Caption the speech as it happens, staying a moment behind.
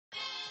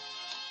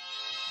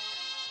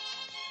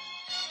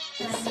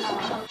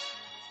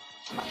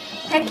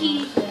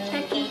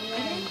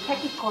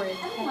Techie cord.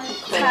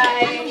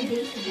 Hi,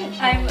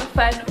 I'm a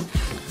fan of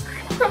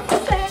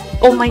Roxanne.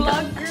 Oh my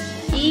god.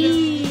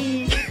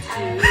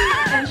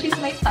 And she's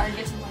my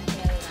target model.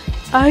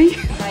 Ay.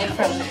 Hi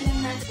from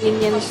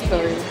Indian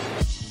store.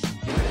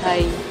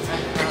 Hi.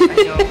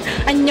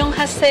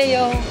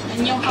 Annyeonghaseyo.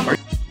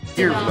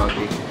 You're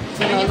vlogging.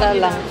 Wala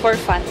lang. For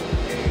fun.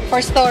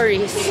 For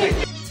stories.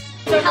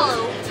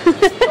 Hello.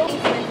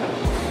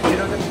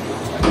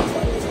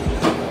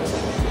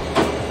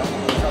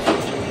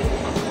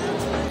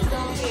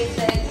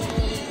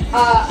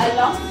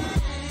 Along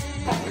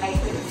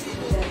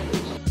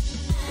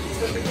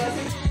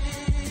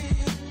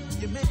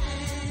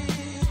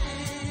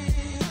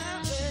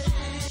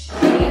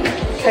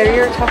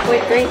Career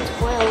Chocolate Grade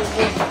 12.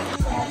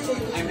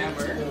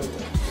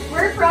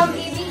 We're from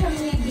AB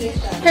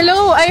Communication.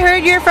 Hello, I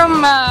heard you're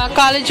from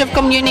College of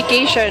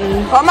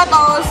Communication.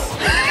 Comatose!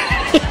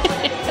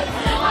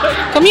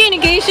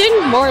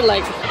 Communication? More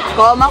like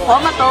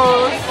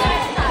Comatose!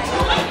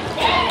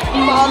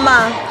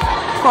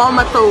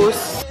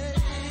 Comatose.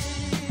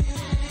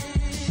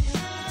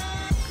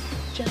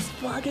 Just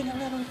vlogging a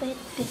little bit.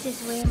 This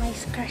is where my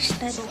crush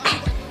studied.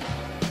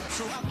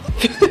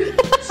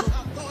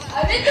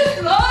 I'm in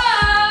the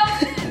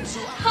vlog!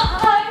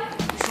 Hi!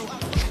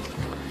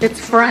 it's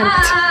front.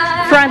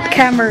 Hi. Front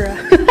camera.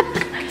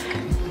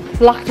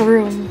 Locked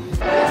room.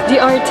 The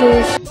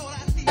artist.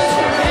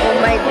 Oh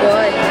my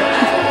god.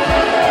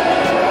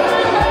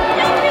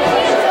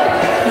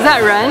 Is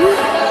that Run?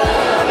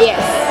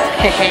 Yes.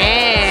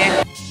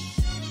 Hehe.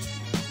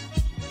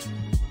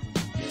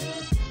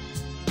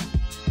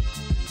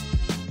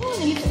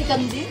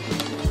 Nilipstikan din.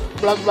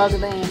 Vlog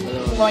na yan.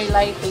 More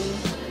lighting.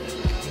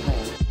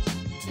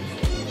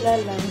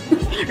 Lala.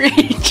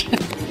 Rachel.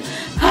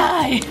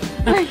 Hi.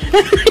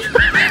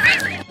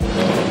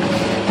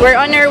 We're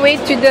on our way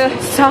to the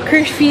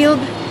soccer field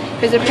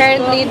because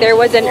apparently there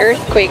was an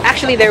earthquake.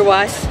 Actually, there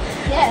was.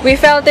 Yes. We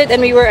felt it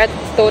and we were at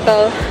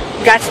Total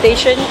gas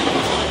station.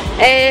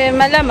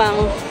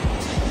 Malamang.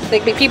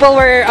 Like people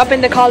were up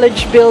in the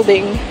college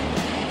building.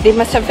 They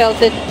must have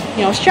felt it,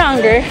 you know,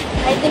 stronger.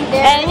 I think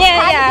they're And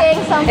yeah.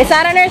 It's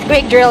not an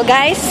earthquake drill,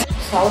 guys.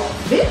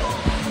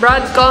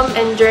 Broadcom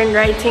and Jern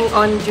writing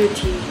on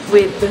duty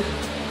with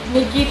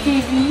Nikki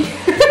TV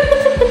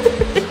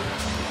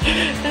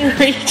and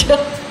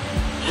Rachel.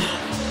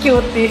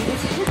 Cutie.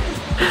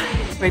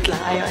 Wait lang,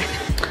 ayaw.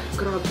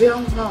 Grabe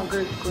ang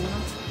haggard ko na.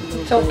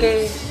 It's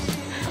okay.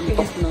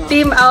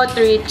 Team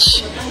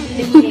outreach.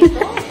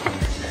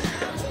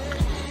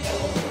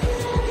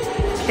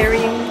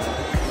 Carrying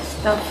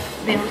stuff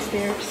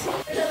downstairs.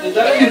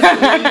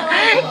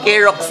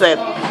 Kay Roxette.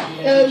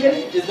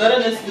 Nag-vlog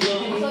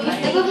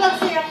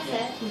si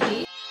Roxette?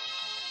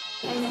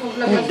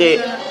 Hindi.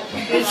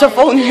 Sa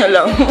phone niya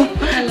lang.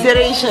 Si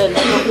Rachel.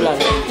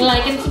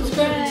 Like and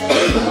subscribe.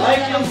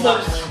 Like and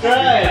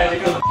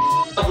subscribe.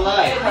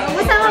 Live.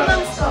 Masama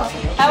bang so?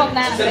 Tawag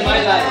na. It's in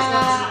my life.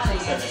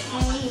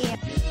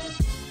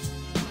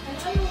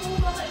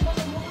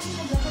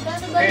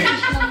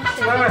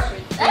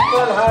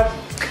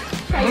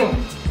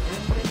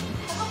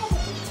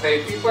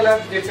 People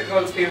have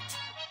difficulty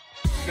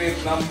with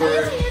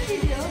number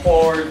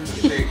 4 to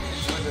 6.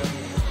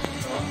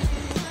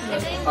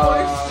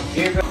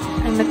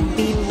 I'm at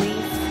Bean Leaf,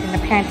 and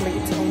apparently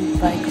it's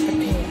owned by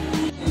Kapatid.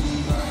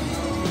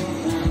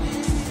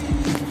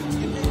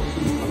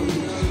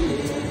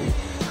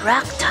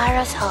 Rock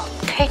Taro salt,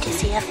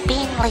 courtesy of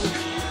Bean Leaf.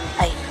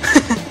 Ay,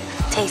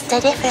 taste the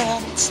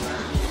difference.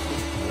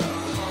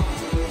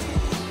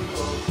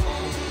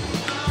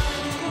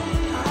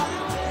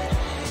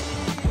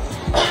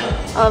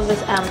 I love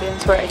this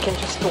ambience where I can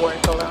just work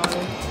alone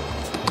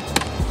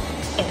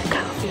in a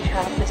coffee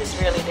shop. This is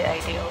really the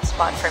ideal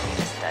spot for me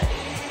to study.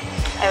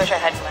 I wish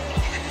I had money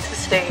to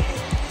stay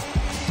here.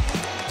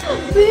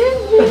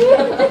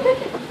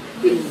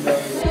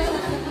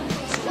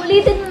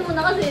 Ulitin mo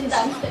muna kasi yung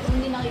dance step.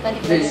 Hindi nakita ni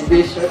Chris.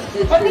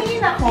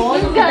 Patingin ako.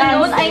 Yung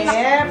ganun ay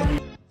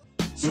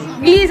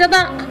Please,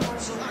 attack!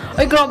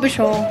 Ay, grabe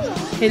siya.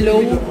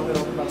 Hello?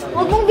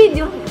 Huwag mong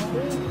video.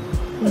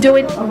 Do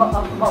it.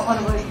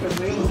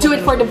 Do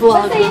it for the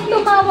vlog. Basta yung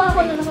tumawa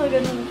ako na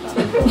nakaganon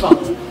pa.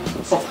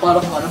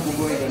 Parang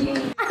bugoy na.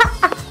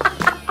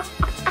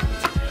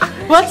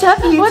 What's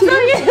up, YouTube? What's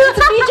up, YouTube? It's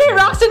BJ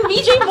Rocks and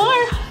BJ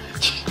Moore.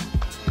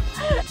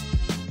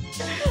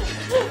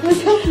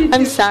 What's up, YouTube?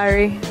 I'm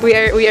sorry. We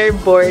are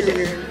bored.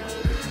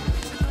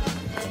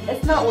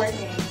 It's not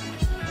working.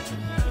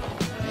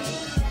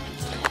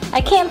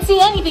 I can't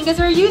see anything because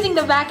we're using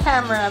the back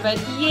camera,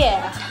 but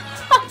yeah.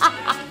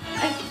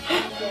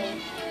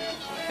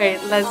 Wait,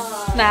 let's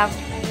snap.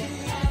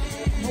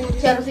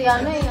 Chero si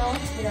ano eh, no?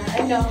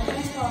 I know.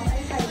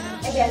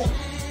 I get it.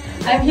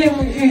 I'm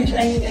huge.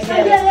 I get it.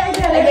 I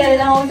get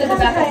it. I'm to the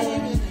back of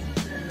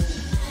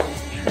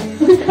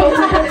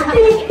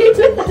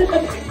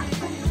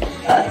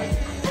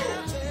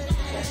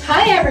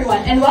Hi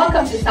everyone and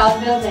welcome to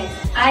South Building.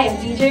 I am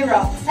DJ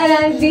Rocks. And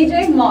I'm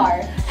BJ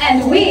Mar.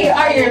 And we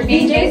are your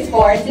VJs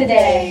for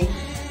today.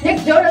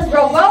 Nick Jonas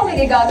broke well,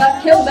 Lady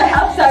Gaga killed the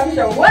halftime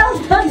show. Well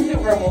done,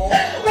 Super Bowl.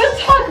 We'll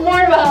talk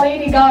more about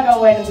Lady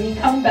Gaga when we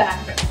come back.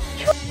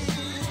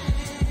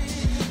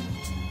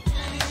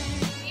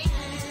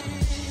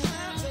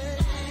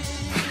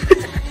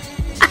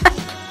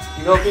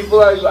 You know,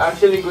 people are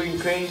actually going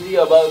crazy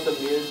about the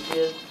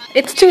music.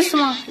 It's too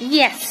small.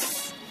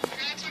 Yes.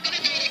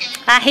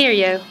 I hear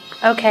you.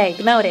 Okay,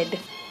 noted.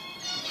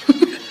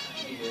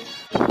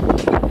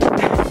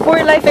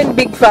 For life and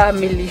big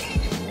family.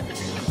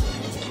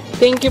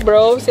 Thank you,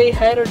 bro. Say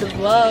hi to the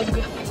vlog.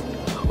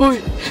 Uy.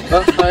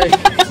 Hi.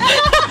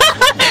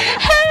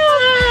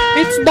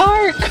 It's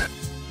dark.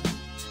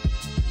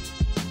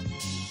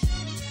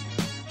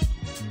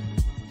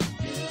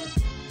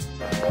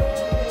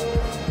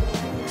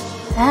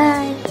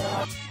 Hi.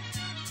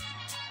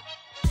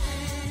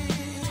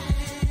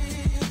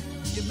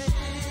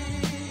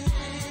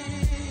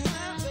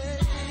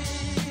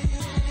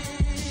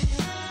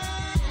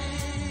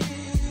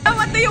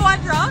 What do you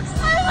want, Rox?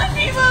 I want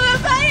people to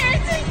buy your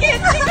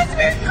tickets because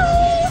we're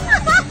cool.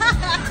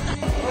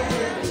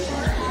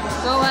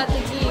 Go at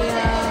the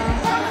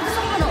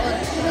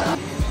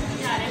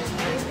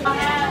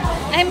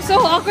I'm so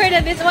awkward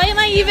at this. Why am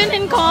I even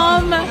in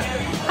comm?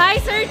 Hi,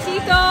 Sir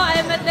Tito.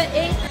 I'm at the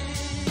 8th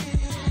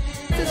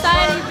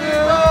Society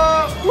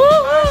group. Woo!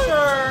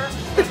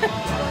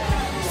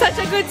 Such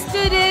a good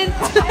student.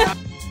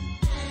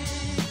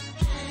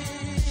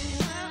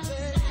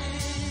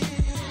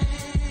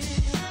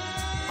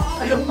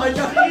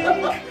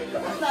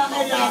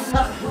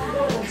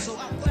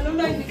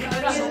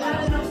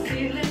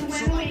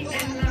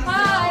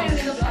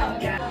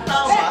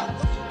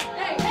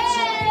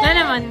 Wala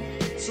naman.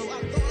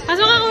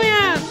 Pasok ka,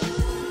 kuya!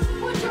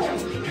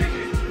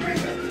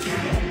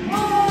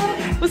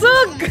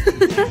 Busog!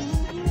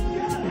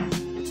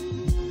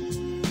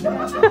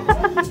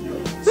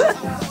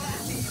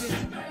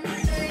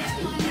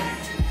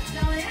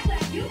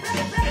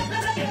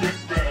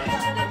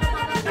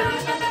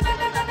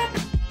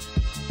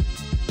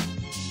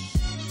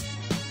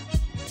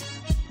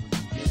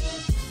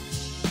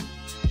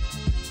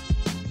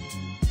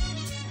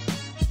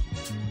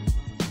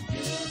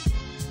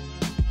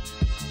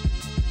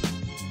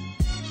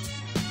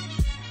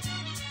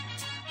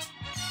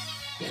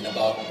 And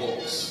about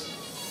books.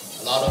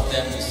 A lot of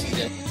them, you see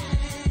them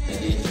on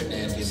the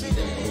internet, you see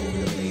them all over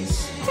the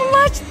place.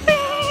 Much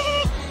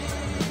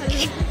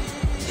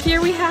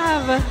Here we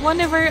have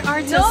one of our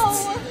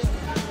artists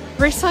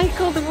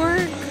recycled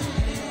work.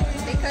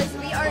 Because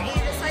we are a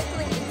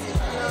recycling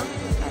institute.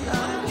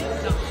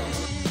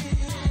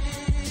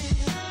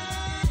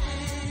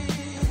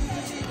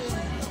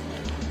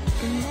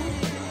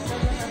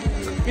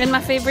 And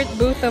my favorite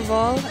booth of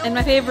all, and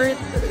my favorite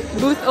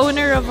booth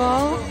owner of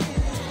all.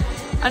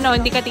 Ano,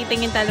 hindi ka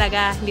titingin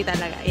talaga. Hindi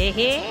talaga.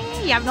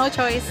 You have no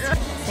choice.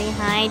 Say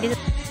hi. This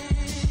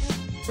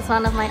is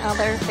one of my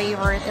other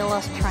favorite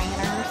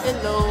illustrators.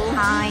 Hello.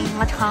 Hi.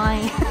 Much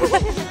hi.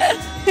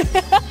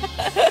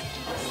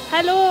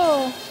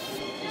 Hello.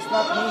 It's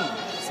not me.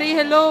 Say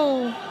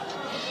hello.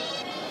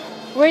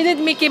 Where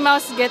did Mickey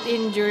Mouse get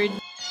injured?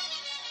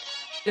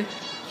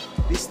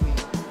 Disney.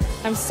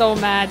 I'm so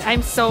mad.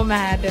 I'm so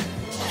mad.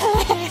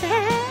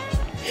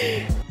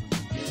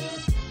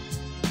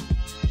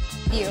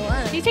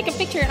 You take a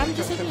picture. I'm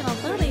just taking a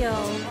video.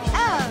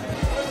 Ah!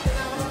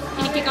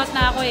 Kinikick out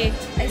na ako eh.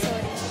 Ay,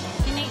 sorry.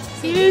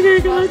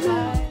 Kinikick out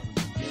na.